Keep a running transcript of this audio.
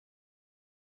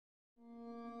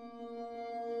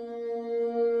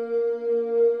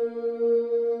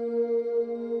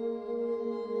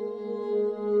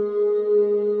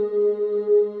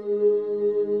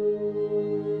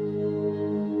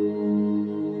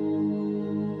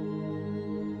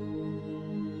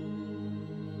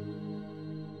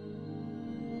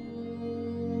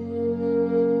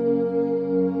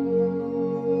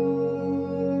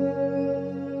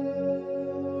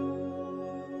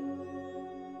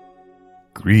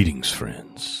Greetings,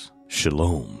 friends.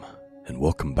 Shalom, and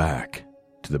welcome back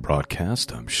to the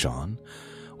broadcast. I'm Shawn.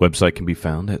 Website can be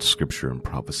found at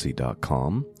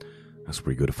scriptureandprophecy.com. That's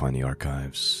where you go to find the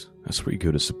archives. That's where you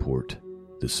go to support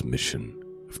this mission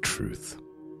of truth.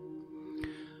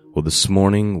 Well, this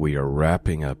morning we are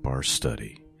wrapping up our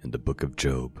study in the book of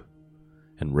Job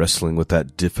and wrestling with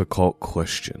that difficult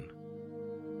question: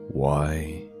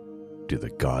 why do the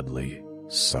godly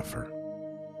suffer?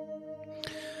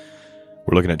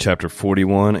 We're looking at chapter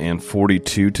 41 and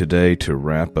 42 today to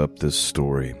wrap up this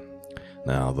story.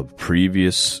 Now, the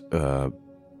previous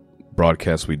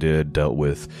broadcast we did dealt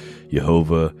with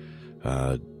Jehovah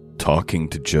talking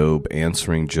to Job,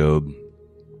 answering Job.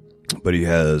 But he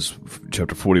has,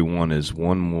 chapter 41 is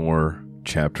one more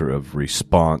chapter of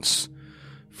response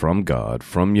from God,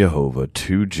 from Jehovah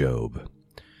to Job.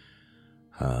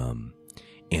 And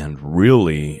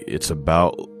really, it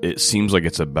seems like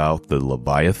it's about the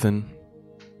Leviathan,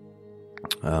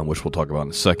 which we'll talk about in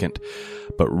a second.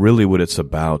 But really what it's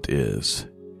about is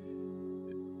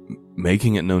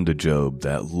making it known to Job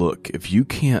that, look, if you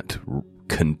can't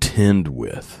contend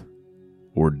with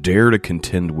or dare to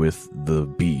contend with the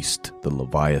beast, the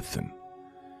Leviathan,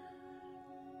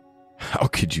 how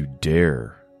could you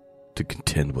dare to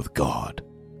contend with God,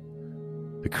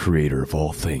 the creator of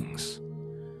all things?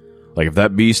 Like, if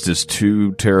that beast is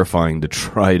too terrifying to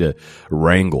try to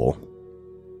wrangle,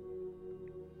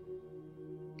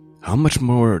 how much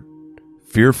more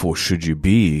fearful should you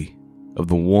be of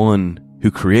the one who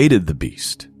created the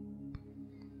beast?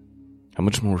 How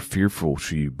much more fearful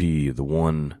should you be of the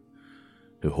one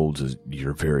who holds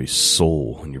your very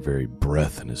soul and your very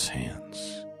breath in his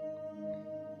hands?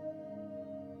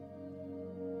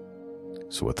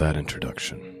 So with that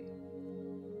introduction,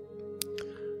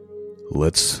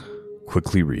 let's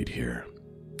quickly read here.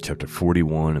 Chapter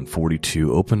 41 and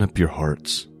 42. Open up your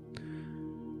hearts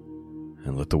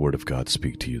and let the word of God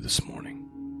speak to you this morning.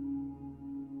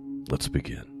 Let's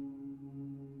begin.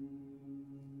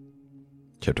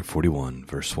 Chapter 41,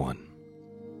 verse 1.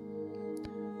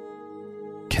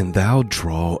 Can thou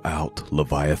draw out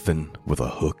Leviathan with a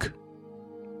hook,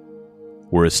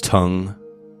 or his tongue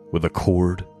with a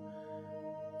cord,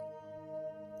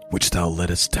 which thou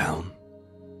lettest down?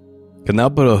 Can thou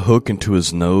put a hook into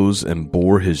his nose and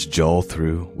bore his jaw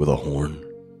through with a horn?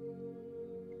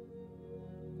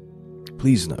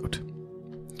 Please note,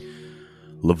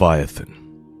 Leviathan.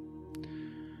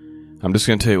 I'm just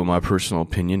going to tell you what my personal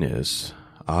opinion is.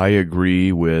 I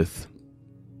agree with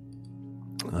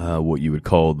what you would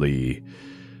call the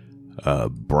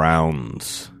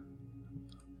Brown's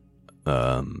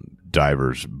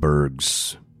divers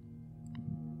Berg's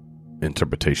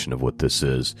interpretation of what this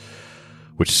is,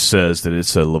 which says that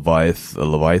it's a Leviathan. A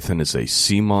Leviathan is a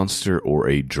sea monster or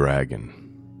a dragon,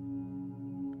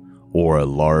 or a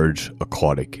large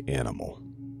aquatic animal.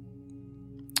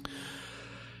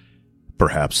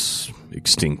 Perhaps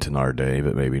extinct in our day,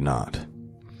 but maybe not.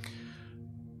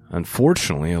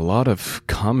 Unfortunately, a lot of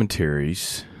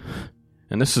commentaries,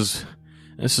 and this is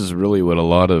really what a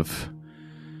lot of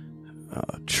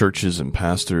churches and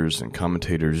pastors and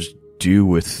commentators do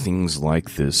with things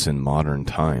like this in modern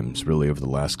times, really over the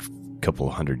last couple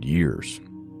of hundred years,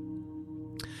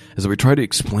 is that we try to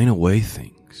explain away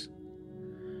things.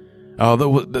 Oh,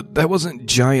 that wasn't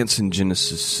giants in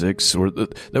Genesis 6, or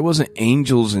that wasn't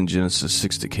angels in Genesis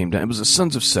 6 that came down. It was the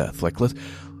sons of Seth.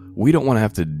 We don't want to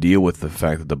have to deal with the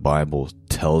fact that the Bible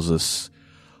tells us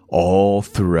all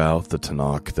throughout the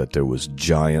Tanakh that there was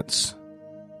giants,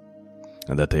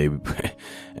 and that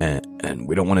and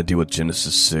we don't want to deal with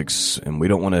Genesis 6, and we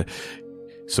don't want to,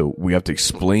 so we have to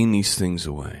explain these things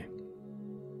away.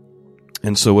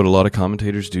 And so what a lot of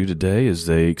commentators do today is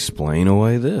they explain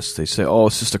away this. They say, oh,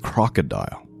 it's just a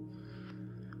crocodile.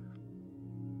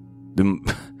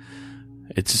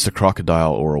 It's just a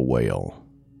crocodile or a whale.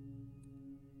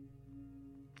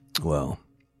 Well,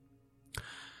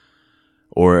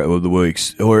 or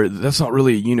that's not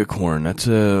really a unicorn. It's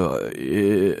a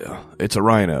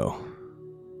rhino.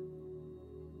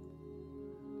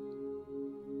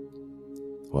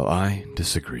 Well, I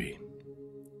disagree.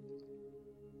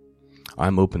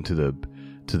 I'm open to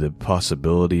the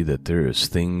possibility that there is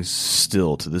things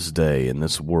still to this day in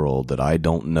this world that I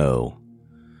don't know,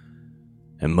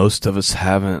 and most of us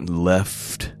haven't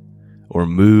left or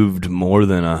moved more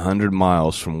than 100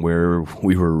 miles from where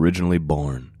we were originally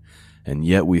born, and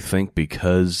yet we think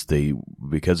because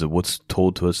of what's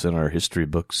told to us in our history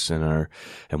books and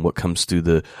what comes through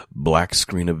the black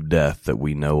screen of death that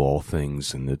we know all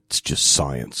things, and it's just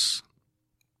science.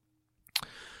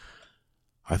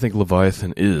 I think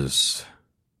Leviathan is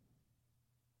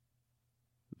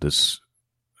this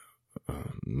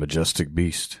majestic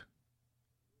beast.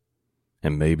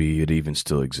 And maybe it even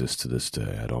still exists to this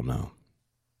day, I don't know.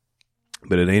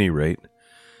 But at any rate,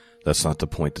 that's not the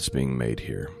point that's being made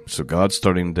here. So God's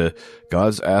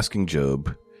asking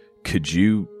Job, could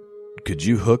you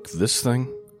hook this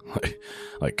thing?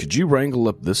 Like, could you wrangle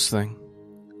up this thing?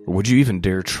 Or would you even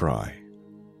dare try?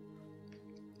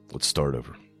 Let's start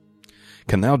over.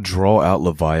 Can thou draw out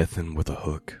Leviathan with a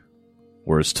hook,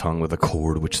 or his tongue with a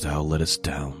cord which thou lettest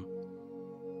down?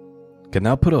 Can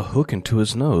thou put a hook into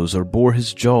his nose, or bore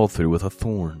his jaw through with a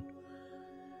thorn?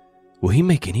 Will he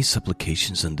make any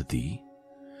supplications unto thee?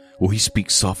 Will he speak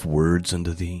soft words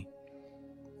unto thee?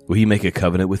 Will he make a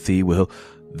covenant with thee? Will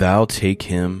thou take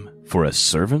him for a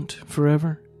servant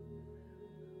forever?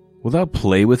 Will thou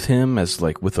play with him as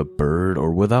like with a bird,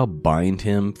 or will thou bind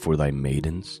him for thy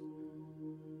maidens?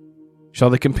 Shall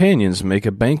the companions make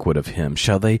a banquet of him?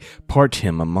 Shall they part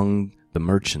him among the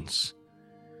merchants?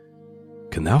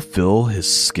 Can thou fill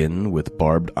his skin with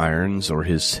barbed irons, or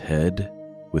his head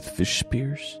with fish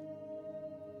spears?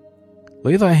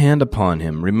 Lay thy hand upon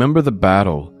him, remember the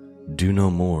battle, do no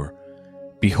more.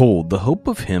 Behold, the hope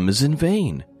of him is in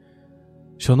vain.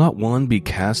 Shall not one be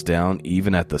cast down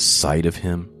even at the sight of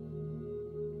him?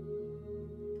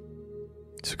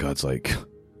 So God's like,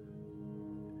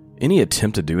 any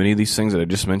attempt to do any of these things that I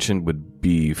just mentioned would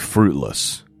be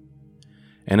fruitless.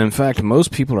 And in fact,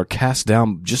 most people are cast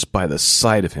down just by the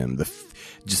sight of him.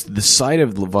 Just the sight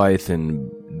of Leviathan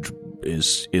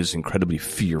is incredibly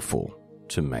fearful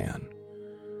to man.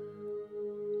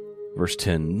 Verse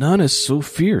 10, none is so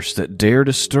fierce that dare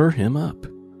to stir him up.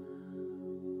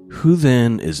 Who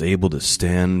then is able to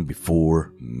stand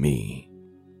before me?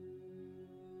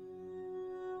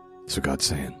 So God's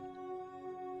saying,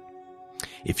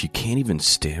 if you can't even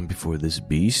stand before this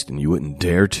beast and you wouldn't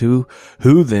dare to,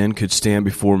 who then could stand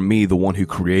before me, the one who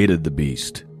created the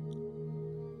beast?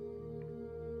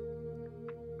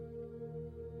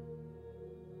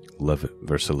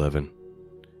 Verse 11,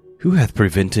 who hath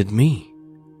prevented me,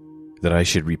 that I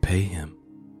should repay him?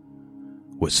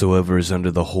 Whatsoever is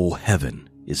under the whole heaven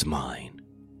is mine.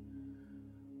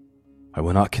 I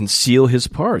will not conceal his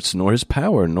parts, nor his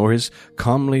power, nor his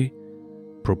comely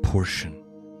proportion.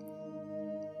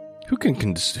 Who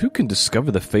can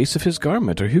discover the face of his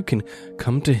garment, or who can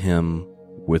come to him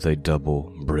with a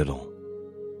double bridle?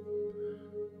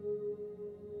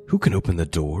 Who can open the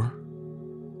door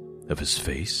of his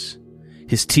face?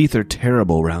 His teeth are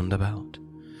terrible round about.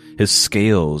 His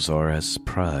scales are as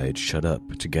pride shut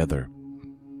up together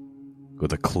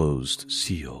with a closed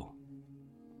seal.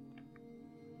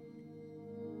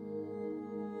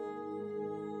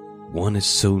 One is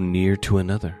so near to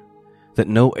another that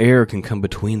no air can come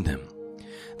between them.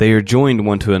 They are joined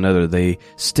one to another, they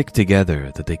stick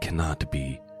together that they cannot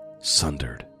be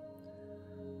sundered.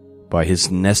 By his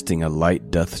nesting a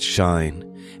light doth shine,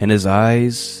 and his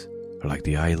eyes are like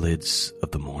the eyelids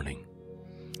of the morning.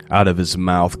 Out of his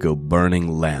mouth go burning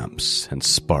lamps, and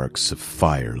sparks of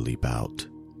fire leap out.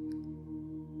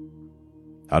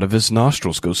 Out of his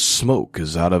nostrils goes smoke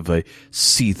as out of a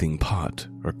seething pot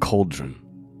or cauldron.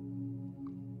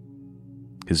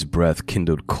 His breath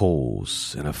kindled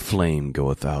coals, and a flame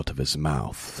goeth out of his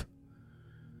mouth.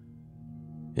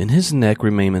 In his neck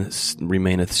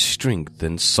remaineth strength,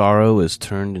 and sorrow is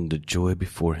turned into joy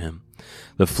before him.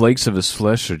 The flakes of his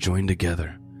flesh are joined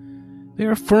together. They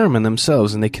are firm in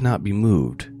themselves, and they cannot be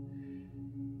moved.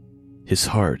 His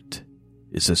heart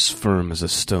is as firm as a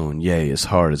stone, yea, as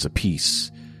hard as a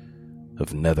piece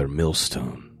of nether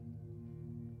millstone.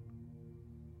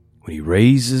 When he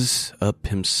raises up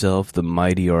himself, the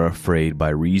mighty are afraid. By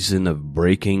reason of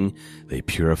breaking, they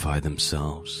purify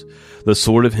themselves. The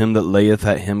sword of him that layeth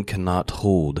at him cannot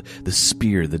hold, the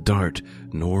spear, the dart,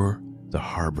 nor the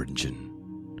habergeon.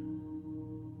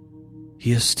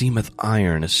 He esteemeth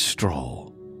iron as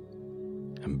straw,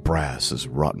 and brass as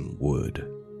rotten wood.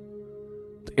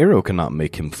 The arrow cannot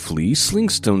make him flee.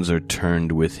 Slingstones are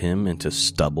turned with him into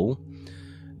stubble.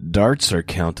 Darts are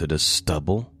counted as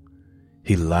stubble.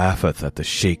 He laugheth at the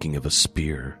shaking of a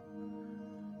spear.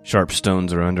 Sharp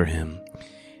stones are under him.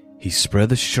 He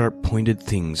spreadeth sharp-pointed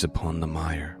things upon the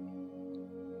mire.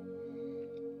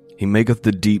 He maketh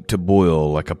the deep to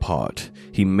boil like a pot.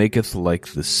 He maketh like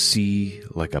the sea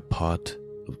like a pot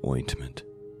of ointment.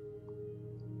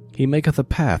 He maketh a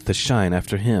path to shine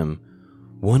after him.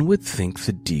 One would think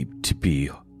the deep to be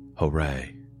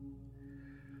hooray.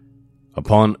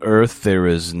 Upon earth there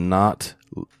is not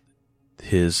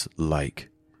his like,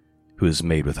 who is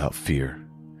made without fear.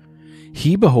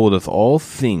 He beholdeth all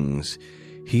things.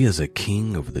 He is a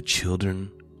king over the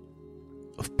children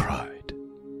of pride.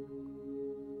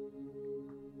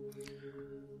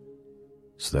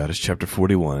 So that is chapter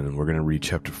 41, and we're going to read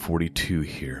chapter 42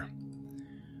 here,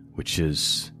 which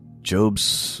is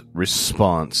Job's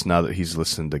response now that he's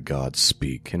listened to God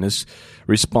speak. And his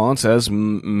response, as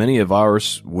many of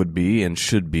ours would be and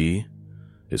should be,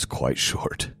 is quite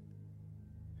short.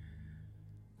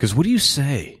 Because what do you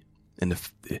say?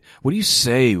 What do you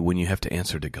say when you have to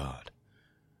answer to God?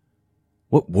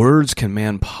 What words can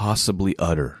man possibly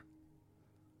utter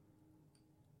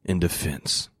in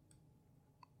defense?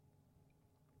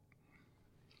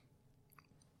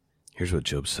 Here's what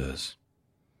Job says.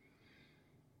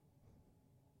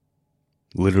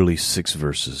 Literally 6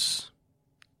 verses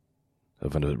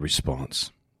of a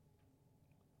response.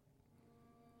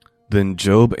 Then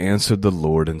Job answered the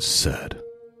Lord and said,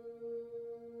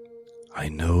 I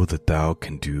know that thou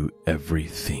can do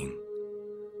everything,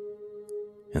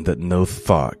 and that no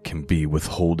thought can be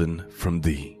withholden from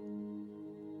thee.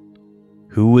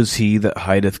 Who is he that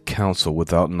hideth counsel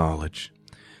without knowledge?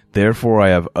 Therefore I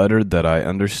have uttered that I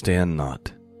understand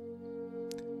not.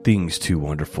 Things too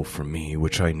wonderful for me,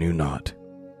 which I knew not.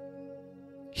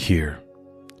 Hear,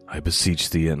 I beseech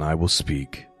thee, and I will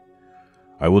speak.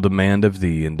 I will demand of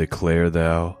thee, and declare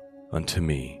thou unto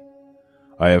me.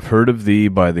 I have heard of thee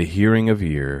by the hearing of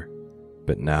ear,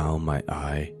 but now my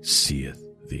eye seeth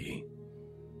thee.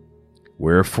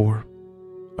 Wherefore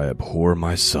I abhor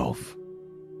myself,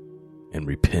 and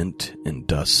repent in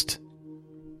dust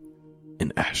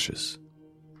and ashes.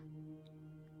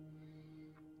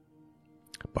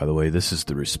 By the way, this is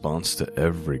the response to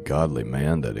every godly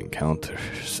man that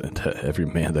encounters, and to every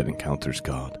man that encounters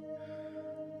God.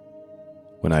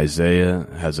 When Isaiah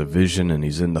has a vision and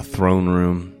he's in the throne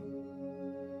room,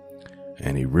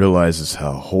 and he realizes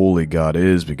how holy God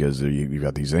is, because you've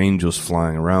got these angels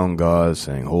flying around God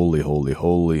saying, Holy, holy,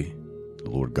 holy, the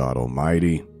Lord God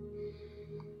Almighty.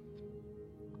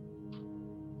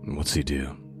 And what's he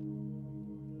do?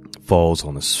 Falls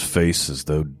on his face as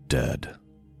though dead.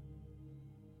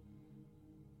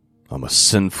 I'm a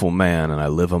sinful man, and I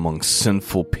live among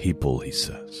sinful people, he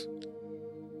says.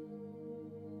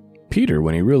 Peter,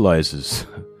 when he realizes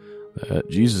that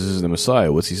Jesus is the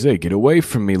Messiah, what's he say? Get away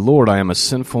from me, Lord, I am a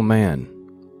sinful man.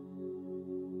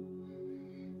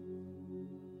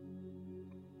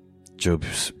 Job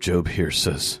here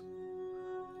says,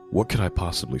 what could I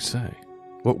possibly say?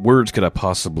 What words could I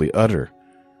possibly utter?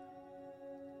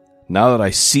 Now that I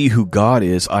see who God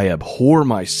is, I abhor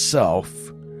myself,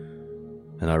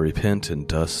 and I repent in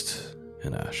dust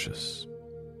and ashes.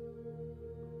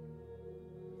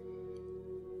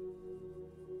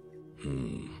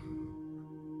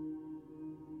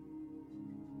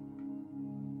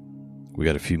 We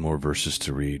got a few more verses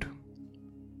to read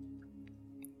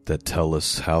that tell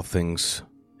us how things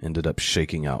ended up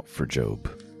shaking out for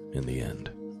Job in the end.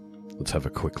 Let's have a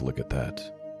quick look at that.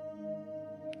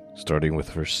 Starting with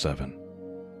verse 7.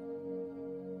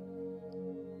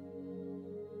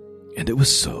 And it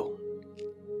was so,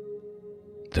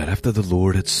 that after the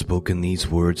Lord had spoken these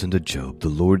words unto Job, the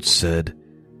Lord said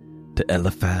to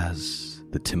Eliphaz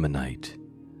the Temanite,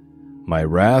 My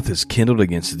wrath is kindled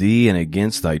against thee and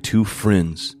against thy 2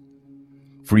 friends,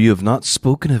 for you have not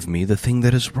spoken of me the thing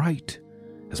that is right,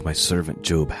 as my servant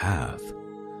Job hath.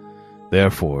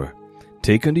 Therefore,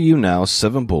 take unto you now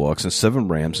 7 bullocks and 7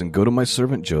 rams, and go to my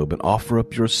servant Job, and offer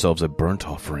up yourselves a burnt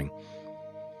offering.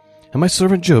 And my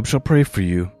servant Job shall pray for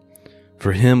you.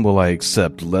 For him will I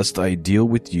accept, lest I deal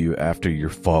with you after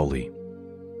your folly,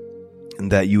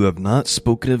 and that you have not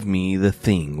spoken of me the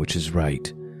thing which is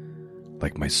right,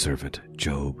 like my servant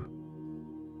Job.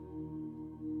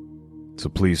 So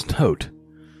please note,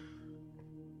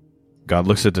 God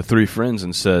looks at the 3 friends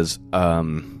and says, yeah,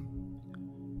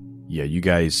 you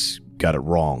guys got it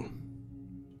wrong.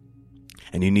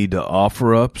 And you need to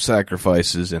offer up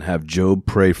sacrifices and have Job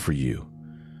pray for you.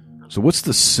 So what's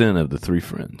the sin of the 3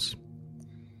 friends?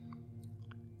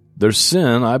 Their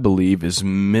sin, I believe, is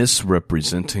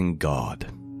misrepresenting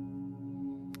God.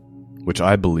 Which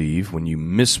I believe, when you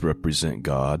misrepresent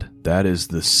God, that is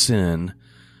the sin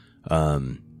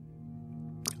of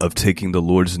taking the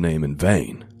Lord's name in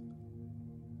vain.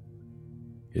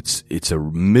 It's a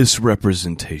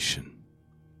misrepresentation.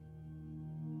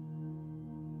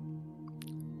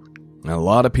 And a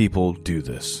lot of people do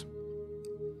this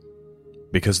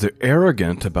because they're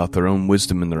arrogant about their own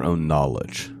wisdom and their own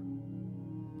knowledge.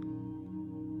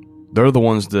 They're the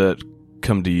ones that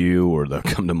come to you, or they'll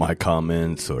come to my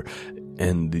comments,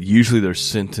 and usually their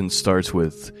sentence starts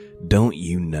with, don't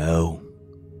you know?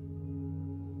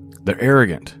 They're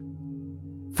arrogant,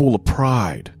 full of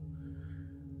pride,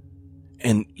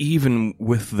 and even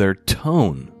with their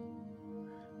tone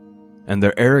and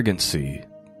their arrogancy,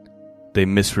 They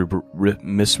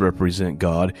misrepresent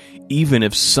God. Even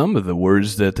if some of the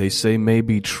words that they say may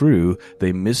be true,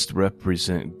 they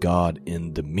misrepresent God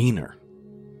in demeanor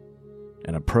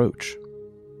and approach.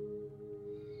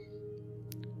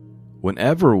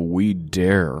 Whenever we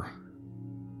dare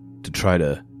to try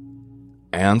to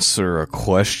answer a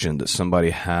question that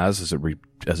somebody has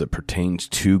as it pertains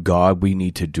to God, we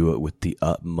need to do it with the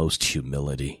utmost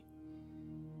humility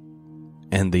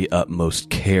and the utmost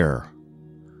care.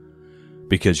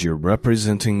 Because you're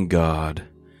representing God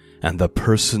and the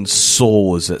person's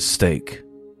soul is at stake.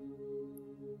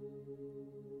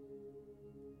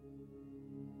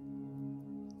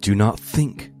 Do not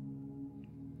think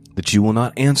that you will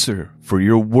not answer for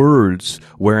your words,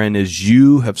 wherein as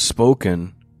you have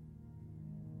spoken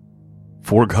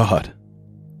for God.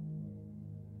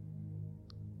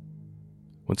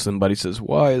 When somebody says,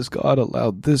 why has God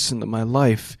allowed this into my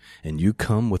life? And you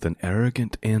come with an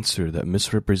arrogant answer that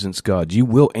misrepresents God, you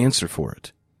will answer for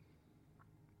it.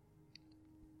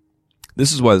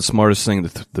 This is why the smartest thing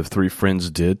that the three friends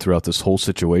did throughout this whole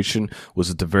situation was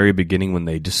at the very beginning when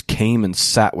they just came and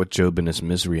sat with Job in his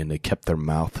misery and they kept their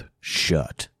mouth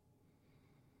shut.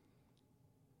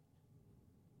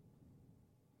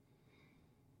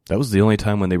 That was the only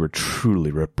time when they were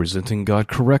truly representing God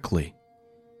correctly.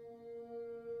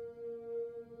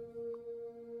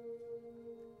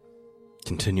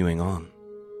 Continuing on.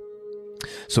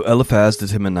 So Eliphaz the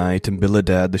Temanite and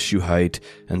Bildad the Shuhite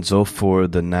and Zophar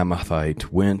the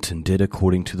Naamathite went and did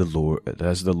according to the Lord,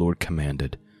 as the Lord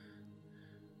commanded.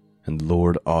 And the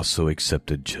Lord also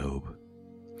accepted Job.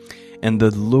 And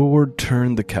the Lord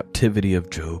turned the captivity of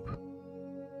Job.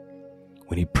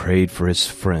 When he prayed for his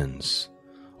friends,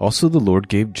 also the Lord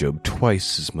gave Job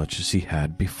twice as much as he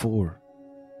had before.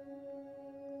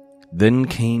 Then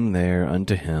came there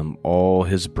unto him all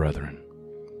his brethren,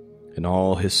 and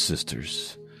all his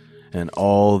sisters, and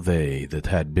all they that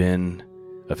had been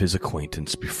of his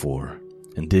acquaintance before,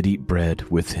 and did eat bread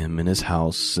with him in his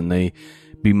house, and they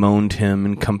bemoaned him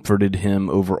and comforted him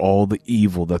over all the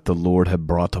evil that the Lord had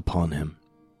brought upon him.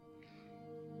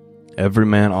 Every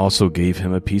man also gave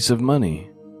him a piece of money,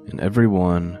 and every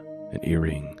one an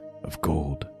earring of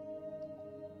gold.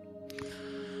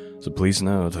 So please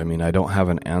note, I don't have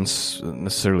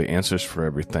necessarily answers for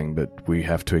everything, but we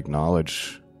have to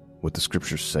acknowledge what the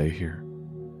scriptures say here.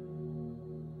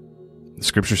 The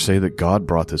scriptures say that God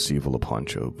brought this evil upon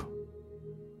Job,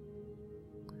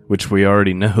 which we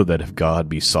already know that if God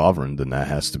be sovereign, then that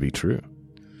has to be true.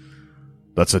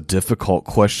 That's a difficult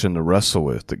question to wrestle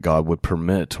with, that God would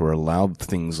permit or allow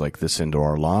things like this into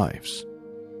our lives.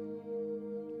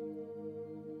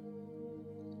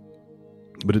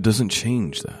 But it doesn't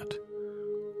change that.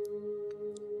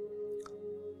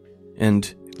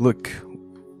 And look,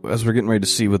 as we're getting ready to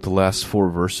see with the last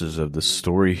 4 verses of this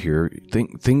story here,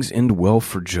 things end well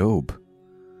for Job.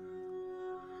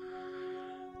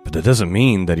 But that doesn't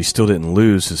mean that he still didn't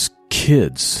lose his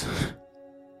kids.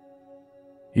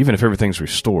 Even if everything's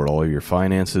restored, all of your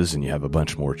finances, and you have a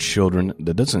bunch more children,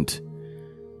 that doesn't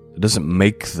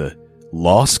make the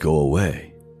loss go away.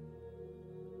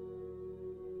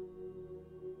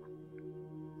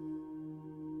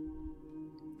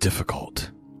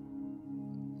 Difficult.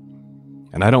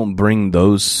 And I don't bring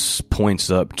those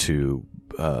points up to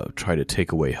try to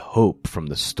take away hope from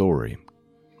the story,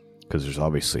 because there's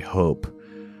obviously hope.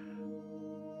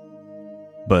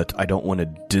 But I don't want to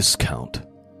discount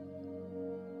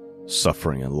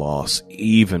suffering and loss,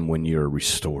 even when you're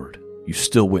restored. You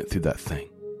still went through that thing.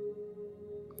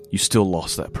 You still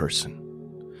lost that person.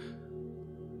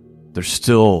 There's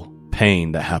still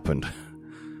pain that happened.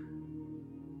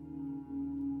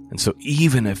 And so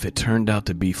even if it turned out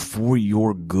to be for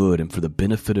your good and for the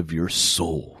benefit of your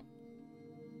soul,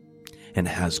 and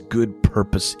has good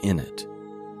purpose in it,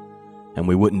 and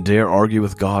we wouldn't dare argue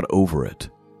with God over it,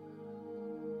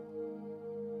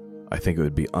 I think it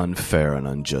would be unfair and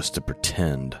unjust to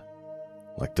pretend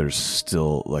like there's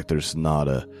not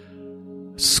a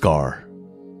scar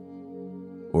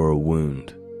or a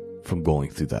wound from going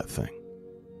through that thing.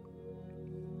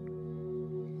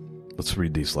 Let's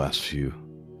read these last few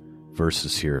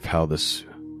verses here of how this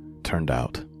turned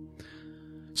out.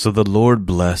 So the Lord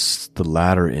blessed the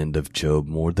latter end of Job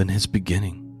more than his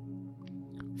beginning.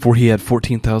 For he had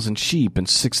 14,000 sheep and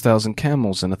 6,000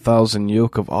 camels and 1,000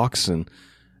 yoke of oxen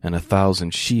and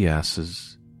 1,000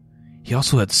 she-asses. He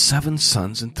also had 7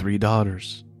 sons and 3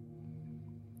 daughters.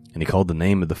 And he called the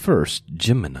name of the first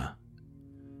Jemimah,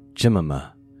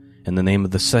 and the name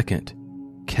of the second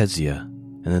Keziah,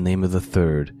 and the name of the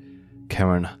third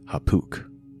Karen-hapuk.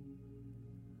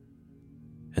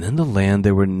 And in the land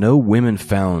there were no women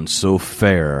found so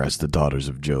fair as the daughters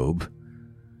of Job,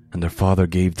 and their father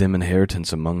gave them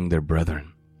inheritance among their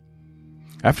brethren.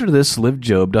 After this lived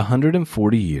Job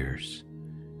 140 years,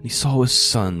 and he saw his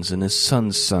sons and his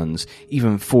sons' sons,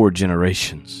 even 4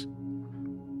 generations.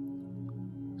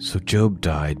 So Job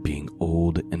died being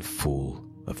old and full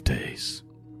of days.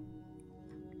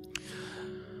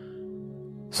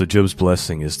 So Job's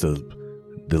blessing is the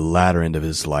latter end of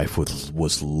his life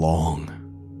was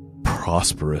long,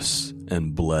 prosperous,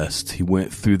 and blessed. He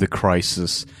went through the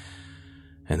crisis,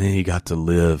 and then he got to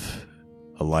live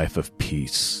a life of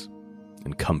peace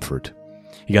and comfort.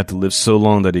 He got to live so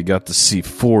long that he got to see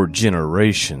 4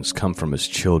 generations come from his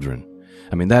children.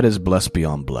 I mean, that is blessed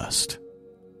beyond blessed.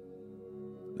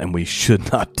 And we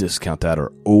should not discount that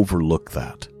or overlook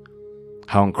that.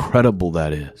 How incredible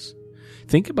that is.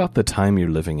 Think about the time you're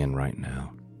living in right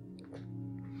now.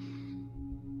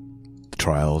 The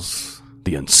trials,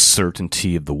 the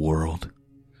uncertainty of the world.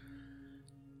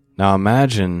 Now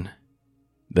imagine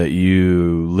that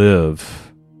you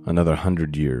live another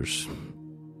 100 years.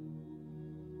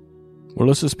 Or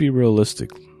let's just be realistic.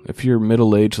 If you're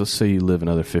middle-aged, let's say you live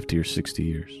another 50 or 60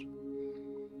 years.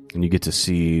 And you get to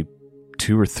see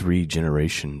 2 or 3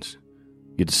 generations.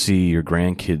 You get to see your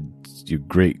grandkids, your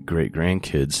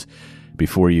great-great-grandkids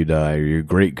before you die, or your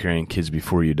great-grandkids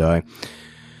before you die.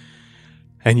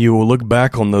 And you will look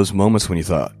back on those moments when you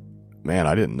thought, man,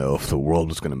 I didn't know if the world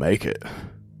was going to make it.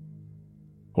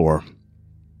 Or,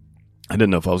 I didn't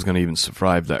know if I was going to even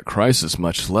survive that crisis,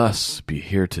 much less be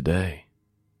here today.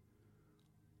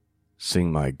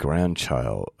 Seeing my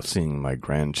grandchild's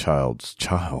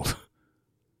child.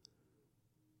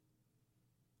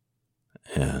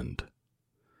 And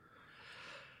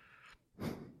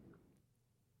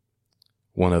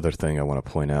one other thing I want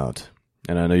to point out,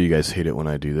 and I know you guys hate it when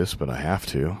I do this, but I have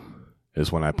to,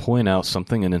 is when I point out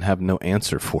something and then have no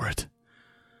answer for it.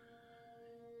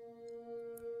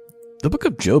 The book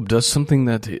of Job does something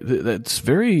that's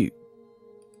very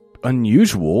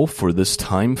unusual for this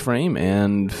time frame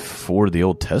and for the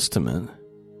Old Testament.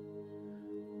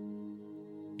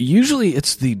 Usually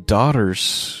it's the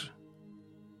daughters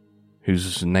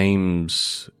whose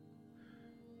names,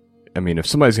 I mean, if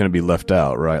somebody's going to be left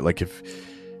out, right? Like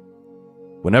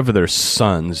whenever there's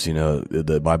sons, you know,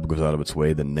 the Bible goes out of its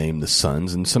way to name the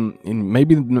sons, and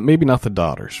maybe not the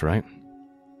daughters, right?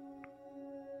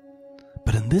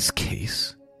 But in this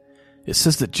case, it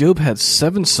says that Job had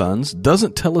 7 sons,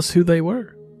 doesn't tell us who they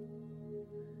were.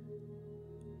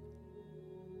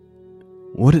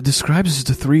 What it describes is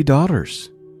the 3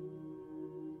 daughters.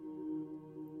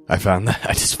 I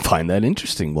just find that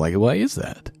interesting. Like, why is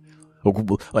that?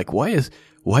 Like, why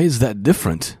is that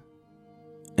different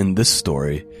in this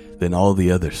story than all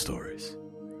the other stories?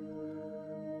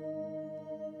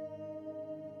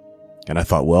 And I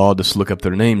thought, well, I'll just look up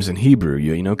their names in Hebrew,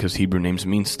 you know, because Hebrew names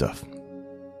mean stuff.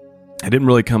 I didn't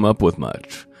really come up with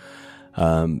much.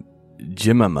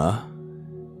 Jemima,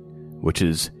 which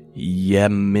is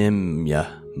Yemimyama,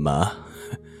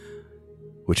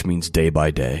 which means day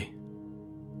by day.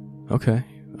 Okay,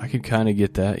 I could kind of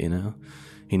get that, you know.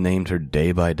 He named her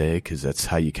day by day because that's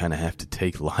how you kind of have to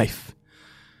take life.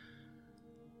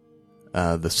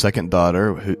 The second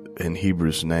daughter, who, in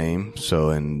Hebrew's name, so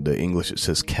in the English it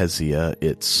says Kezia,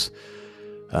 it's,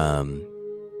 let me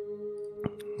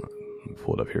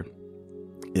pull it up here.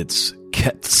 It's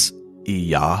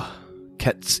Ketziyah.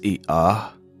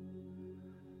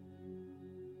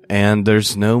 And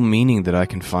there's no meaning that I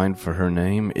can find for her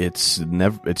name. It's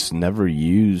never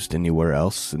used anywhere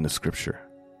else in the scripture.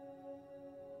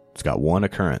 It's got one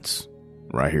occurrence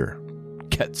right here.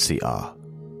 Ketziyah.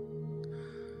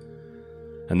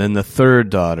 And then the third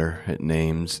daughter it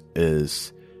names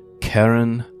is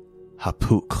Keren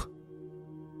Hapuk,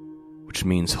 which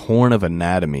means horn of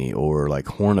anatomy or like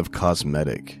horn of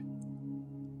cosmetic.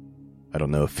 I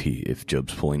don't know if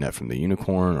Job's pulling that from the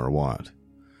unicorn or what.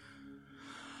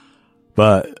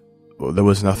 But there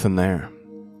was nothing there.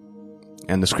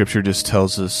 And the scripture just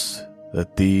tells us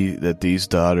that these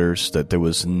daughters, that there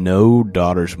was no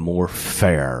daughters more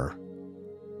fair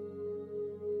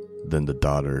than the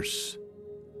daughters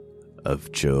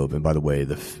of Job. And by the way,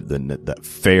 that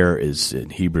fair is in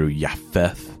Hebrew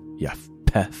Yapheth,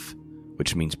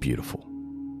 which means beautiful,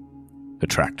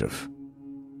 attractive.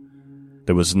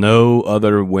 There was no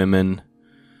other women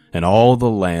in all the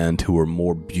land who were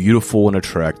more beautiful and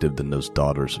attractive than those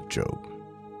daughters of Job.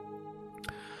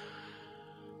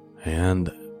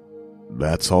 And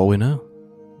that's all we know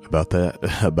about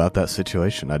that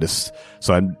situation.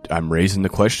 I'm raising the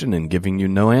question and giving you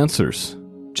no answers.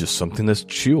 Just something to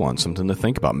chew on, something to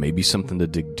think about, maybe something to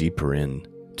dig deeper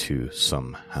into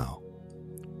somehow.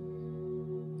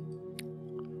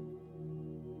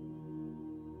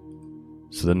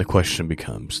 So then the question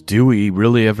becomes, do we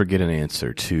really ever get an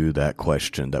answer to that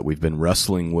question that we've been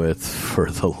wrestling with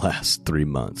for the last 3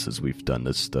 months as we've done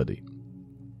this study?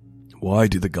 Why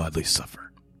do the godly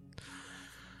suffer?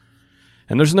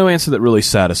 And there's no answer that really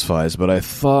satisfies, but I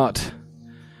thought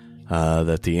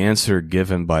that the answer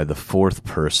given by the fourth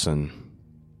person,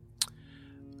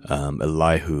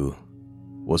 Elihu,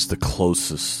 was the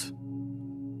closest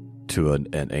to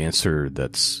an answer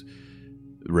that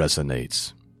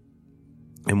resonates.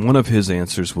 And one of his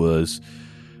answers was,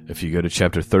 if you go to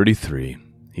chapter 33,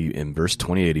 in verse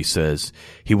 28, he says,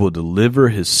 "He will deliver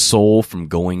his soul from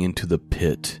going into the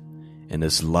pit, and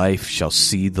his life shall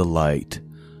see the light.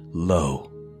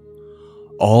 Lo,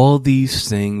 all these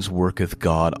things worketh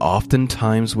God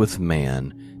oftentimes with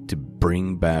man to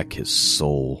bring back his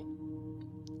soul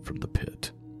from the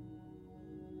pit."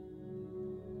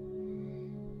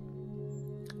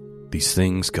 These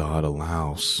things God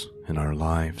allows in our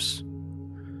lives.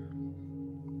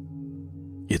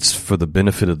 It's for the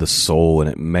benefit of the soul, and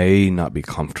it may not be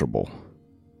comfortable.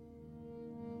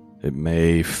 It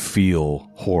may feel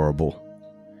horrible.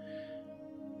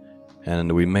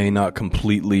 And we may not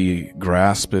completely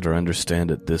grasp it or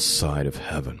understand it this side of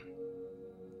heaven.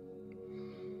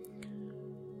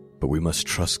 But we must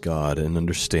trust God and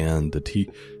understand that He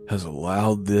has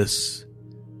allowed this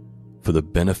for the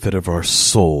benefit of our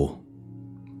soul,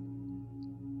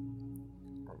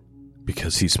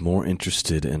 because He's more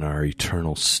interested in our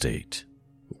eternal state,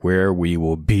 where we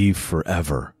will be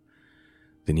forever,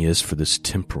 than He is for this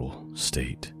temporal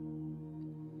state,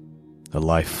 a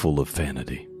life full of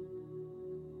vanity.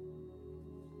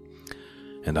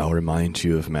 And I'll remind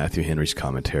you of Matthew Henry's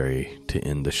commentary to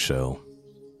end the show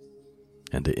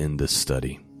and to end this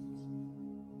study.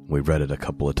 We've read it a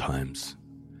couple of times.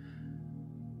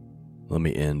 Let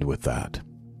me end with that.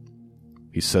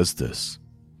 He says this: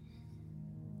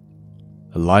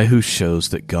 Elihu shows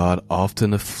that God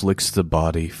often afflicts the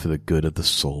body for the good of the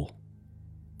soul.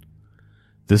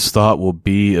 This thought will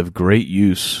be of great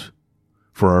use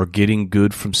for our getting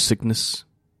good from sickness,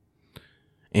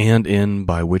 and in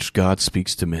by which God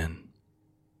speaks to men.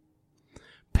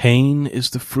 Pain is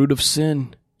the fruit of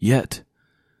sin, yet,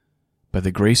 by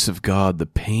the grace of God, the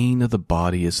pain of the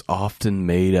body is often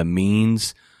made a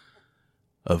means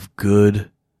of good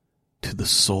to the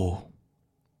soul.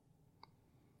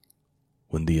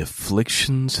 When the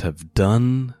afflictions have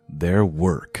done their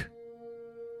work,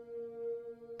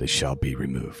 they shall be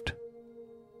removed.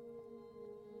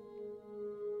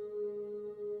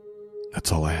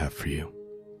 That's all I have for you.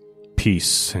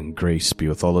 Peace and grace be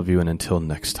with all of you, and until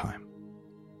next time,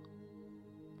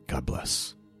 God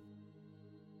bless.